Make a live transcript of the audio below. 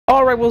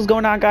Alright, what's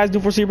going on, guys?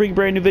 TheNewEnforcer bringing a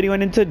brand new video,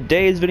 and in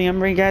today's video I'm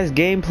bringing you guys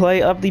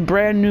gameplay of the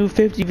brand new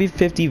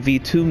 50v50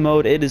 v2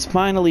 mode. It is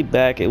finally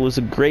back. It was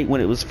great when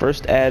it was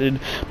first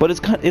added, but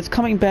it's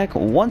coming back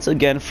once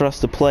again for us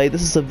to play.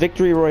 This is a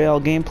victory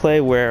royale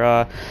gameplay where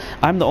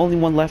I'm the only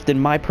one left in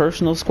my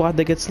personal squad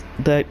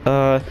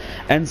that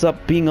ends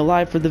up being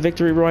alive for the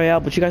victory royale,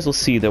 but you guys will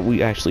see that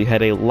we actually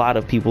had a lot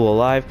of people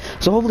alive.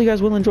 So hopefully you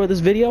guys will enjoy this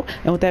video,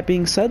 and with that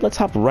being said, let's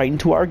hop right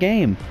into our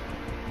game.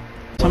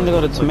 Time to go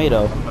to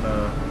Tomato.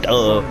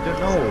 No,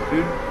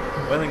 dude.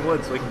 Wailing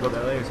Woods so we can go to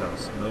LA's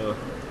house.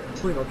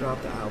 Please don't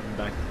drop the album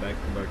back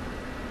again.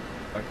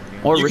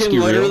 Or you risky can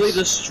literally reels.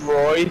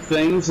 destroy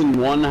things in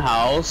one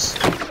house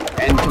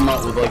and come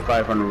out with like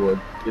 500 wood.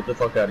 Get the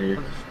fuck out of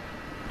here.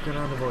 Get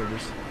out of the void.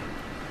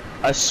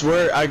 I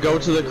swear, I go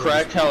to the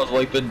cracked house,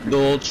 like the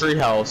little tree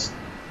house,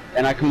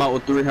 and I come out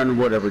with 300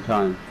 wood every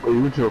time. Wait,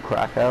 you went to a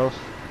crack house?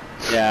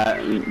 Yeah,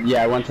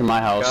 I went to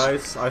my house.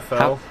 Guys, I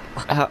fell.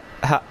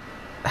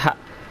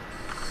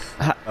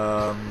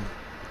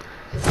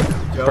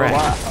 Joe,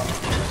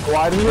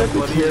 Why do we have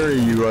to carry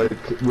you like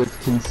with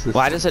consistency?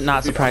 Why does it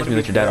not surprise me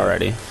that you're dead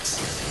already?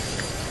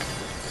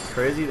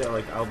 crazy that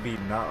like I'll be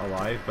not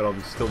alive, but I'll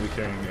still be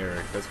carrying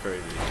Eric. That's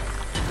crazy.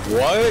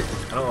 What?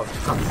 I don't know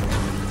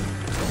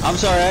if I'm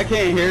sorry, I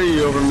can't hear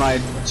you over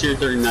my tier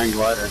 39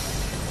 glider.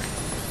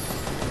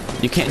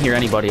 You can't hear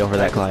anybody over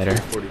that glider.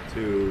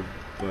 42,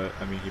 but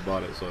I mean he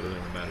bought it, so it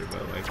doesn't matter.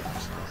 But like,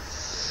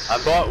 I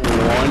bought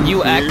one.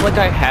 You act like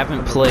I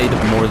haven't played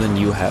more than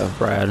you have,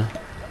 Brad.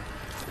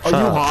 Are you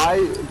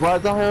high?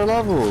 Brad's a higher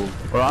level.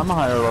 Or I'm a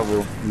higher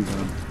level.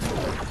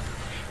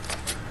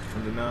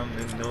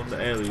 the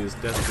alias,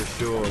 that's for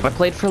sure. I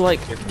played for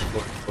like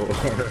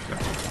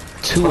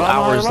 2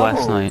 hours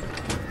last night.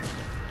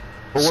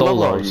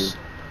 Solos.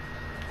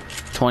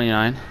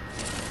 29.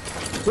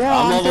 Yeah,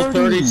 I'm level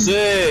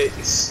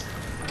 36.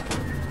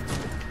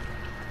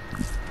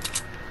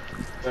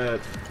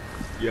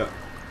 Yeah.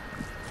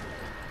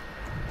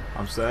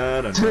 I'm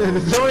sad. I know.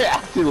 Somebody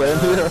actually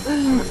landed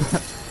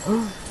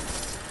here.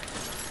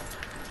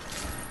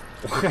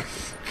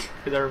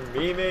 They're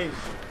memeing.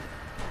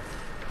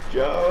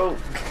 Joe.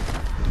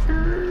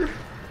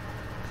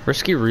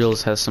 Risky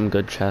Reels has some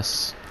good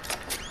chests.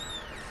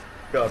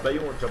 Yo, I bet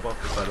you won't jump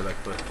off the side of that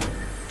cliff.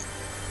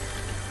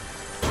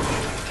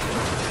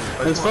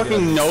 This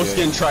fucking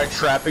no-skin tried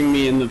trapping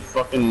me in the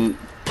fucking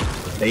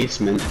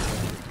basement.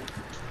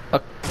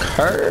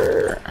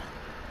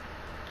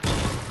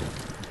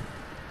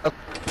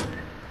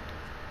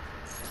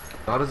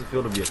 How does it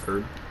feel to be a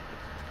curd?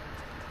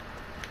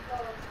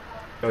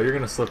 Oh, you're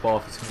gonna slip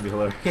off. It's gonna be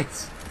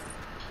hilarious.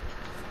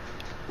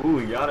 Ooh,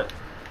 we got it.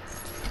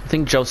 I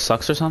think Joe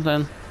sucks or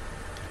something.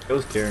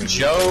 Joe's carrying.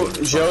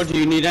 Joe, do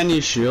you need any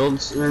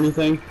shields or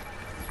anything?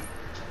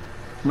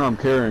 No, I'm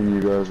carrying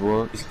you guys.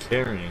 What? He's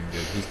carrying,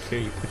 dude. He's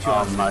carrying. Put you Oh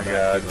on my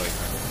god. Like,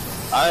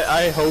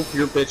 I hope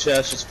your bitch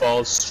ass just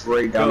falls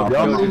straight down.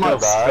 Y'all see my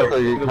back? Joe,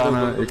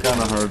 Like, it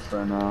kinda hurts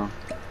right now.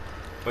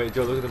 wait,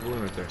 Joe, look at the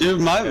balloon right there.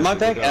 Dude, my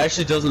back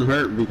actually doesn't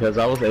hurt because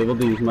I was able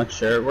to use my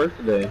chair at work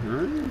today.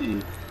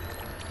 Alright.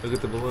 Look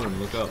at the balloon.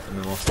 Look up and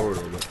then walk forward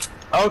a little bit.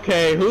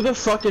 Okay, who the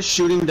fuck is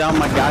shooting down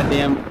my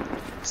goddamn...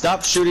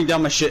 Stop shooting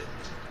down my shit.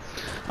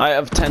 I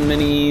have 10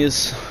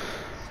 minis.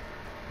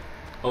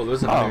 Oh,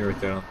 there's an enemy right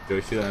there. Do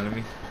you see that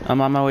enemy?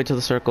 I'm on my way to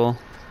the circle.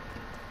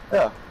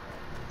 Yeah.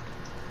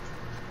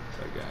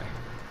 That guy.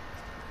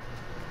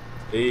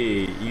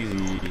 Hey,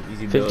 easy.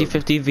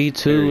 50-50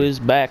 v2 is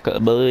back,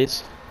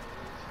 boys.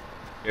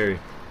 Gary.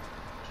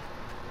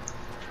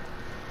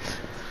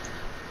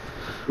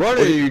 What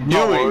are you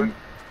doing?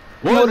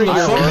 What are the you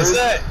fuck doing? is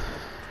that?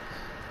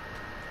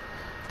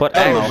 But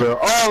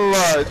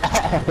Alright.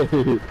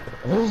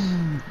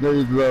 They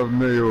love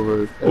me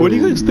over. what do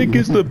you guys think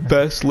is the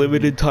best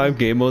limited time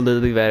game mode that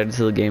they've added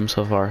to the game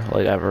so far,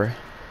 like ever?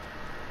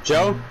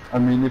 Joe? I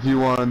mean, if you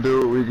want to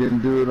do it, we can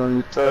do it on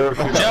your turf.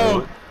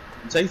 Joe!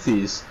 Take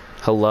these.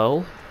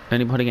 Hello?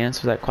 Anybody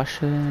answer that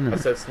question? I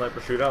said sniper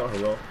shootout.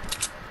 Hello.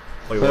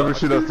 Wait, Sniper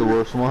shoot, that's the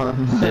worst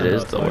one. It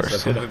is the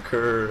worst.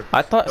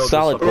 I thought No,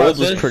 Solid this Gold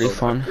was is- pretty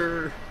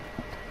fun.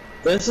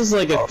 This is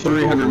like a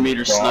 300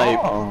 meter snipe.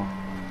 Oh.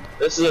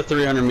 This is a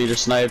 300 meter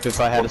snipe if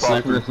I had a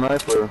sniper.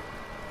 Sniper.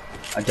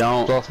 I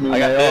don't. Toss me I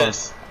got AR.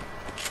 this.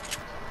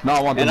 No,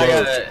 I want the And I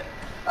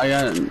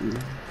got it.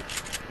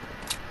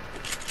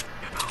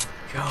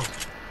 Joe.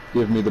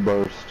 Give me the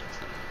burst.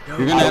 You're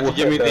gonna have to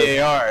give me the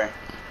AR.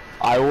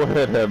 I will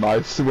hit him.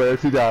 I swear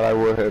to God, I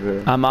will hit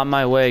him. I'm on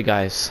my way,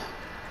 guys.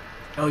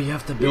 Oh, you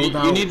have to You, build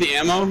out. you need the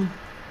ammo?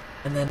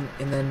 And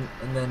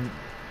then.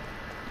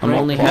 I'm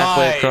only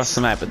halfway Nice. across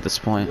the map at this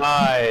point.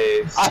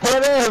 Nice. I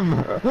hit him.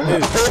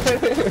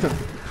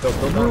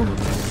 Build.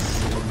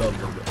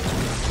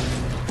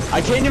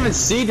 I can't even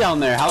see down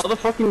there. How the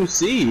fuck can you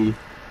see?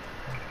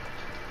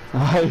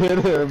 I hit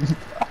him.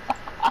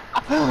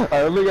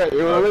 I only got.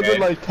 It only did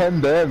like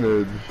 10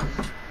 damage.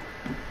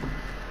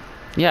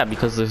 Yeah,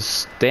 because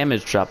there's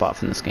damage drop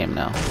off in this game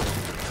now.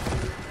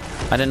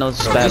 I didn't know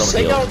this was Just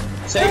take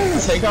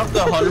Battlefield. take off the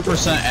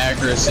 100%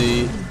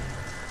 accuracy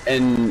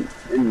and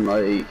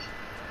like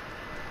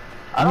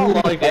I don't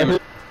like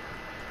damage.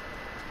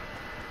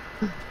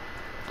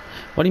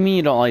 What do you mean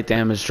you don't like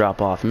damage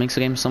drop off? It makes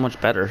the game so much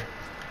better.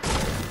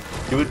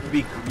 You would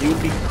be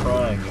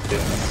crying if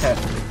it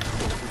happened.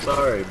 I'm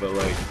sorry, but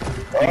like,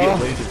 you get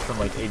lasered from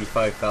like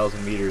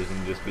 85,000 meters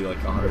and just be like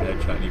 100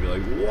 headshot and you'd be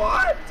like,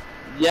 what?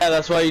 Yeah,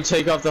 that's why you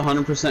take off the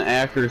 100%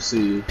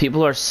 accuracy.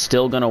 People are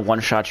still gonna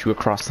one-shot you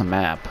across the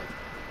map.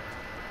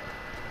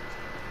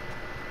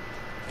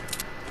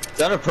 Is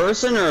that a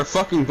person or a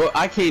fucking boat?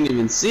 I can't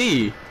even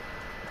see.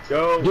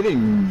 Go.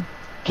 Getting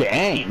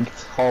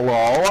ganked.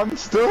 Hello, I'm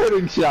still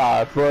hitting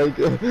shots. Like,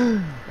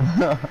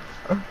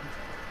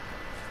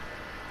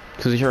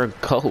 Cause you're a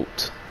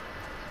goat.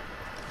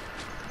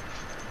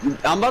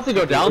 I'm about to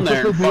go down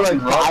there and fucking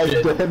rush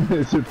it.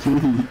 damage a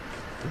piece.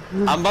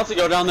 I'm about to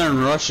go down there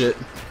and rush it.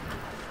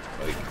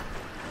 Like,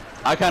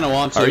 I kind of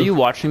want to. Are you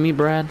watching me,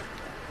 Brad?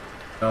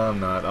 no, I'm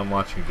not. I'm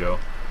watching Joe.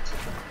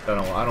 I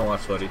don't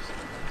watch Sweaties.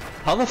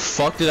 How the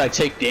fuck did I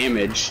take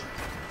damage?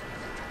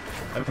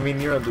 I mean,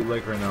 you're on the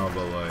lake right now,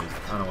 but like,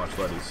 I don't watch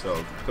Sweaties,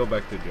 so go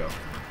back to Joe.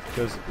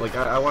 Because like,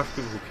 I watch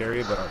people who carry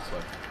it, but aren't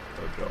Sweaty.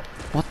 So Joe.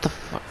 What the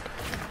fuck?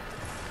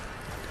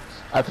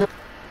 I feel.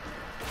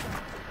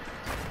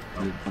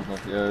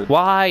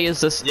 Why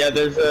is this? Yeah,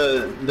 there's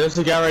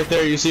the guy right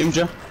there. You see him,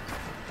 Joe?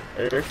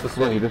 Eric's the Yeah,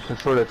 Sweaty. he just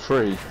destroyed a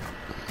tree.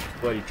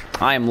 Sweaty.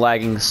 I am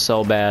lagging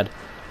so bad.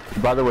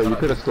 By the way, you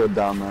could have stood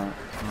down there.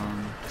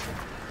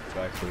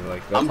 Actually,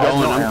 like, I'm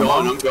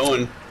that's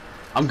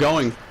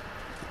going.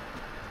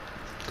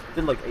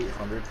 did like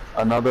 800.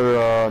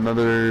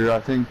 Another. I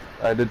think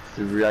I did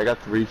 3. I got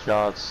 3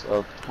 shots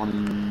of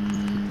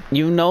 20.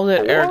 You know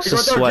that Eric's He's a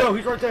right there, sweat. Joe.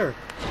 He's right there.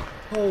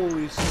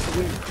 Holy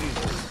sweet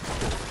Jesus.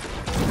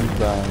 He's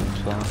dying,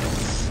 so.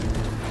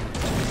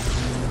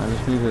 I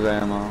just need his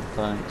ammo.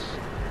 Thanks.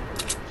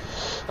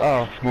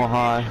 Oh, well,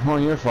 hi. Well,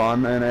 you're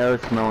fun, and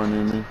Eric's nowhere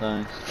near me.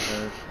 Thanks.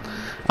 Eric.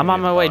 I'm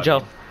on my way,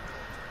 Joe.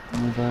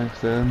 Oh, thanks,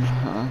 dude.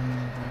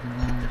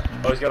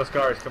 Oh, he's got a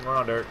scar. He's coming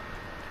around, Eric.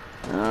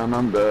 And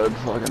I'm dead.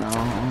 Fucking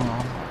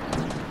hell.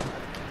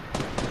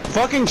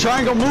 Fucking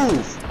triangle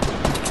move.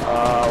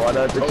 Why'd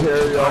I have to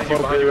carry y'all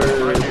behind you,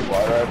 fuckers? behind you.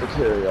 Why'd I have to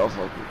carry y'all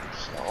fuckers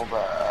so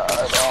bad?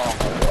 Oh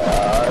my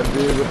god,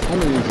 dude. If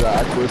only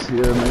Zach was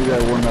here, maybe I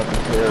wouldn't have to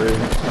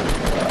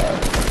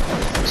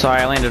carry. Sorry,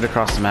 I landed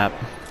across the map.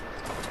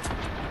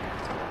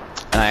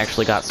 And I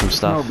actually got some No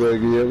stuff.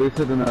 biggie, at least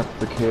I didn't have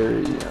to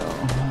carry you.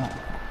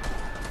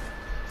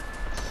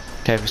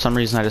 Okay, for some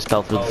reason I just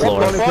fell through the That's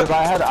floor. funny because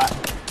I had.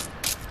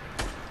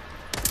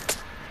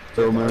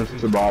 So managed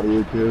to body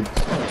you kids.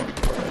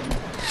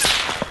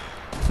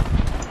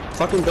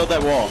 Fucking build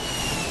that wall.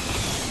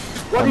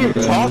 What are you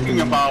talking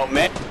about,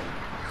 man?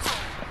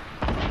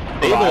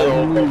 I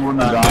only wouldn't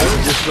die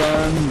just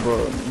then,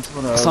 but it's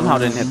whatever. Somehow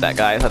didn't hit that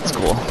guy. That's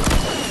cool.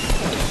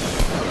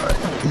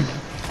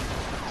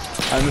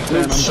 I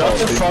understand. Dude, shut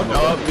the fuck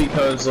up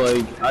because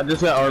like I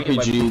just got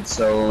RPG'd,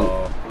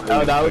 so.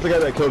 Oh, that was the guy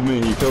that killed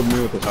me. He killed me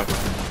with a shotgun.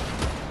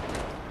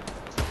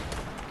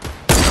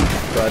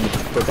 So I just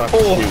forgot to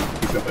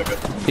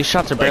shoot. These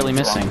shots are barely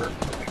missing.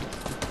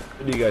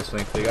 What do you guys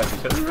think? They got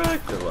each other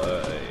wrecked or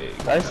like?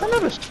 Did I send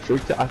out a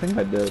streak to? I think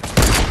I did.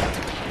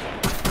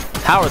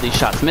 How are these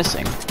shots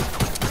missing?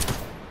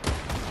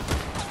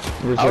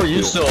 How are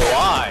you still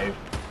alive?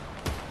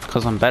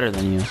 Because I'm better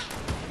than you.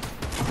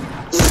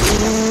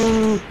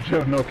 You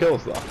have no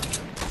kills though.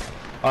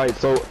 Alright,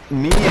 so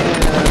me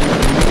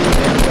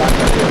and Zach.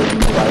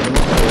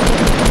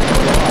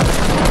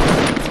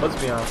 Let's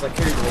be honest. I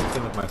carried the whole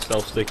thing with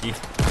myself, Sticky. So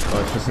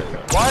let's just say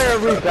that. Why are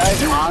we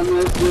back on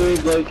this,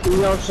 dude? Like, can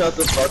y'all shut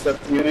the fuck up?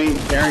 You ain't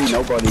carrying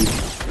nobody.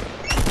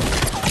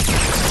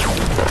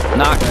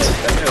 Knocked.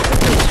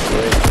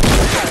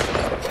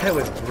 That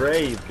was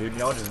brave, dude.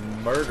 Y'all just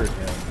murdered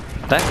him.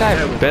 That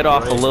guy bit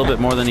off a little bit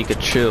more than he could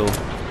chew.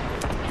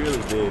 He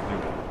really did,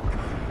 dude.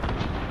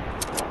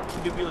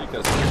 He could be like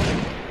us.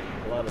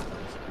 A lot of times.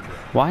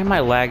 Why am I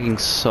lagging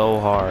so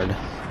hard?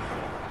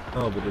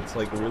 No, but it's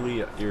like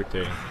really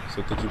irritating.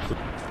 So could you put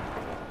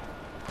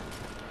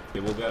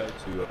cable guy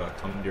to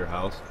come into your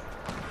house?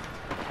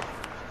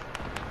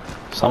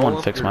 Someone All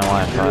of fix your my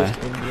Wi-Fi. nearest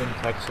Indian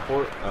tech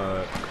support.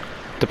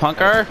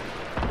 Depunker?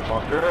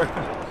 Bunker.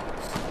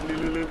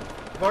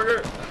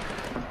 Bunker.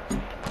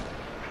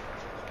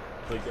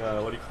 Like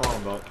what do you call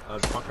him about?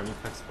 Bunker, I need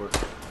tech support.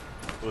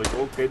 They're like,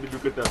 okay, did you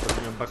get that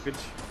premium package?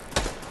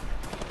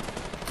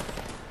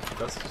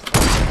 That's just.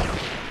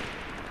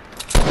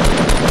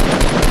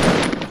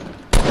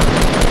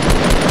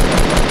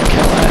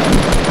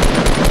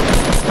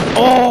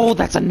 Oh,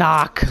 that's a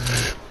knock.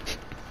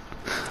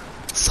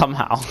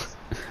 Somehow.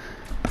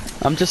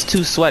 I'm just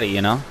too sweaty,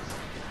 you know?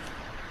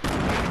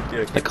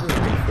 Yeah, They call,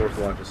 fourth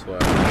line to sweat.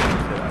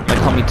 they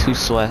call me Too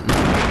Sweat.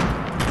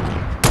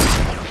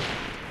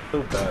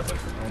 So bad, like,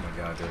 oh my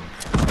god, dude.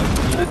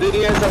 The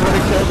DDS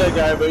already killed that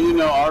guy, but you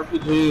know,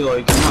 RPG,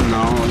 like, come on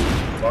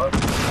now. Like,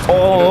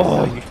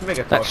 Oh, you can make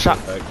a that shot.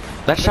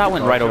 That shot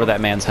went right over that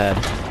man's head.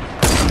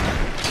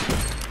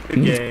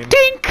 Good game.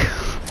 Dink!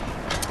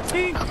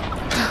 Dink!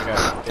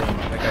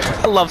 That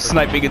guy I love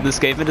sniping in this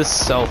game. It is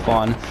so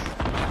fun.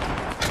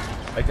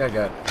 That guy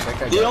got.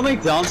 The only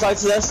downside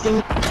to that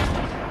skin.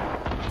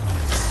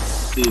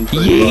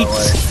 Yeet!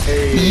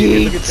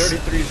 Hey, look at Yeet!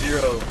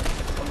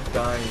 33-0. I'm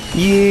dying.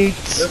 Yeet!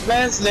 This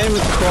man's name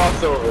is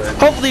Crossover.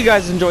 Hopefully you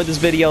guys enjoyed this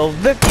video.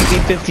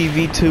 50v50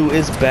 v2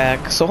 is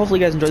back. So hopefully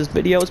you guys enjoyed this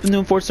video. It's been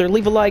TheNewEnforcer.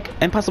 Leave a like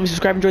and possibly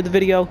subscribe and enjoy the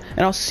video.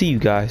 And I'll see you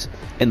guys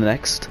in the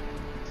next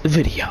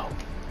video.